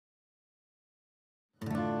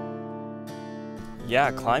Yeah,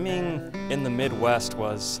 climbing in the Midwest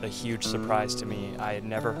was a huge surprise to me. I had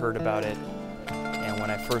never heard about it, and when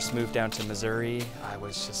I first moved down to Missouri, I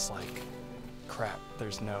was just like, crap,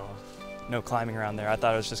 there's no climbing around there. I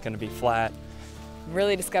thought it was just going to be flat.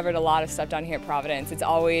 Really discovered a lot of stuff down here at Providence. It's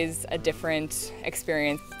always a different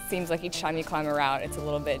experience. It seems like each time you climb a route, it's a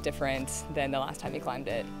little bit different than the last time you climbed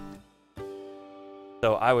it.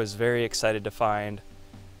 So I was very excited to find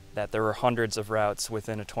that there were hundreds of routes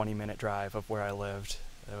within a 20-minute drive of where I lived.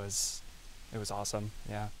 It was awesome,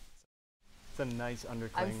 yeah. It's a nice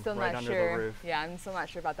undercling right under the roof. Yeah, I'm still not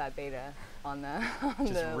sure about that beta on the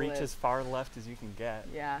Just reach as far left as you can get.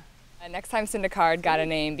 Yeah. Next time Syndicard got a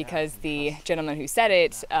name because the gentleman who said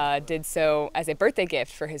it did so as a birthday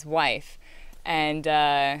gift for his wife. And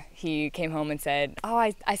he came home and said, "Oh,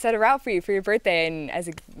 I set a route for you for your birthday, and as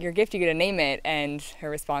your gift you get to name it." And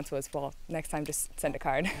her response was, "Well, next time just send a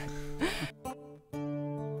card."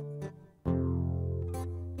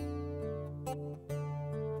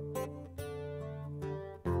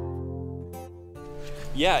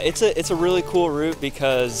 Yeah, it's a really cool route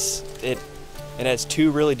because it has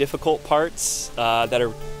two really difficult parts that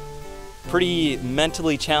are pretty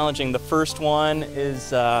mentally challenging. The first one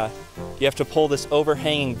is you have to pull this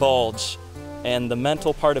overhanging bulge, and the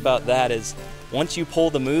mental part about that is once you pull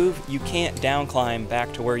the move, you can't down climb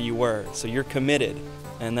back to where you were, so you're committed.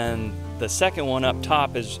 And then the second one up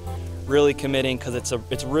top is really committing because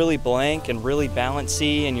it's really blank and really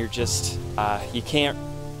balancy, and you're just you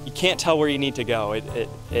can't tell where you need to go.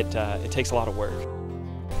 It takes a lot of work.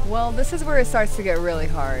 Well, this is where it starts to get really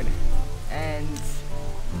hard, and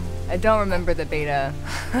I don't remember the beta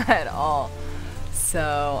at all.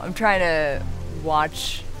 So I'm trying to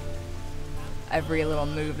watch every little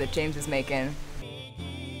move that James is making.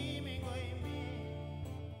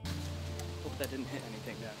 Hope that didn't hit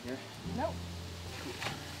anything down here. Nope.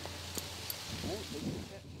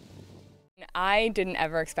 I didn't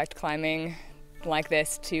ever expect climbing like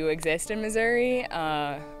this to exist in Missouri.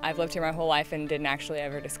 I've lived here my whole life and didn't actually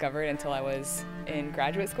ever discover it until I was in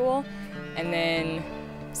graduate school. And then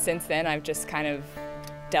since then I've just kind of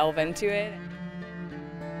delved into it.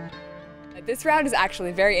 This route is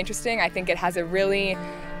actually very interesting. I think it has a really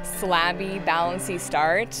slabby, balancy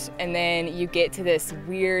start, and then you get to this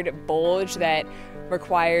weird bulge that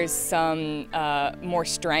requires some more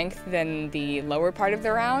strength than the lower part of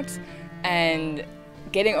the route. And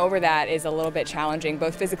getting over that is a little bit challenging,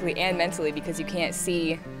 both physically and mentally, because you can't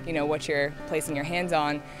see, what you're placing your hands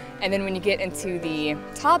on. And then when you get into the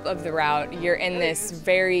top of the route, you're in this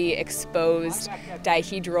very exposed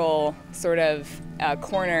dihedral sort of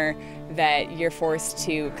corner that you're forced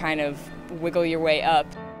to kind of wiggle your way up.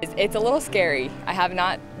 It's a little scary. I have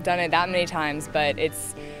not done it that many times, but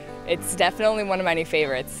it's definitely one of my new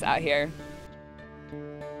favorites out here.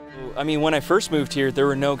 I mean, when I first moved here, there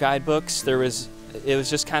were no guidebooks. It was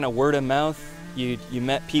just kind of word of mouth. You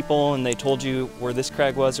met people and they told you where this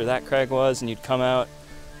crag was or that crag was, and you'd come out,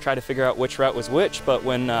 try to figure out which route was which. But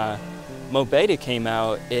when Mo Beta came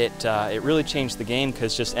out, it really changed the game,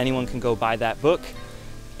 because just anyone can go buy that book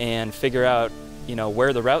and figure out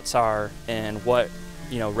where the routes are and what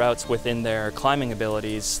routes within their climbing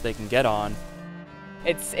abilities they can get on.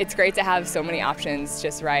 It's great to have so many options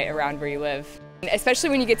just right around where you live. Especially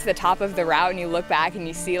when you get to the top of the route and you look back and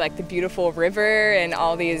you see like the beautiful river and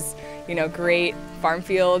all these great farm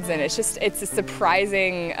fields, and it's a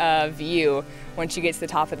surprising view once you get to the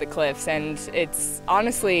top of the cliffs, and it's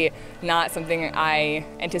honestly not something I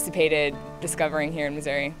anticipated discovering here in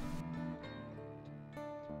Missouri.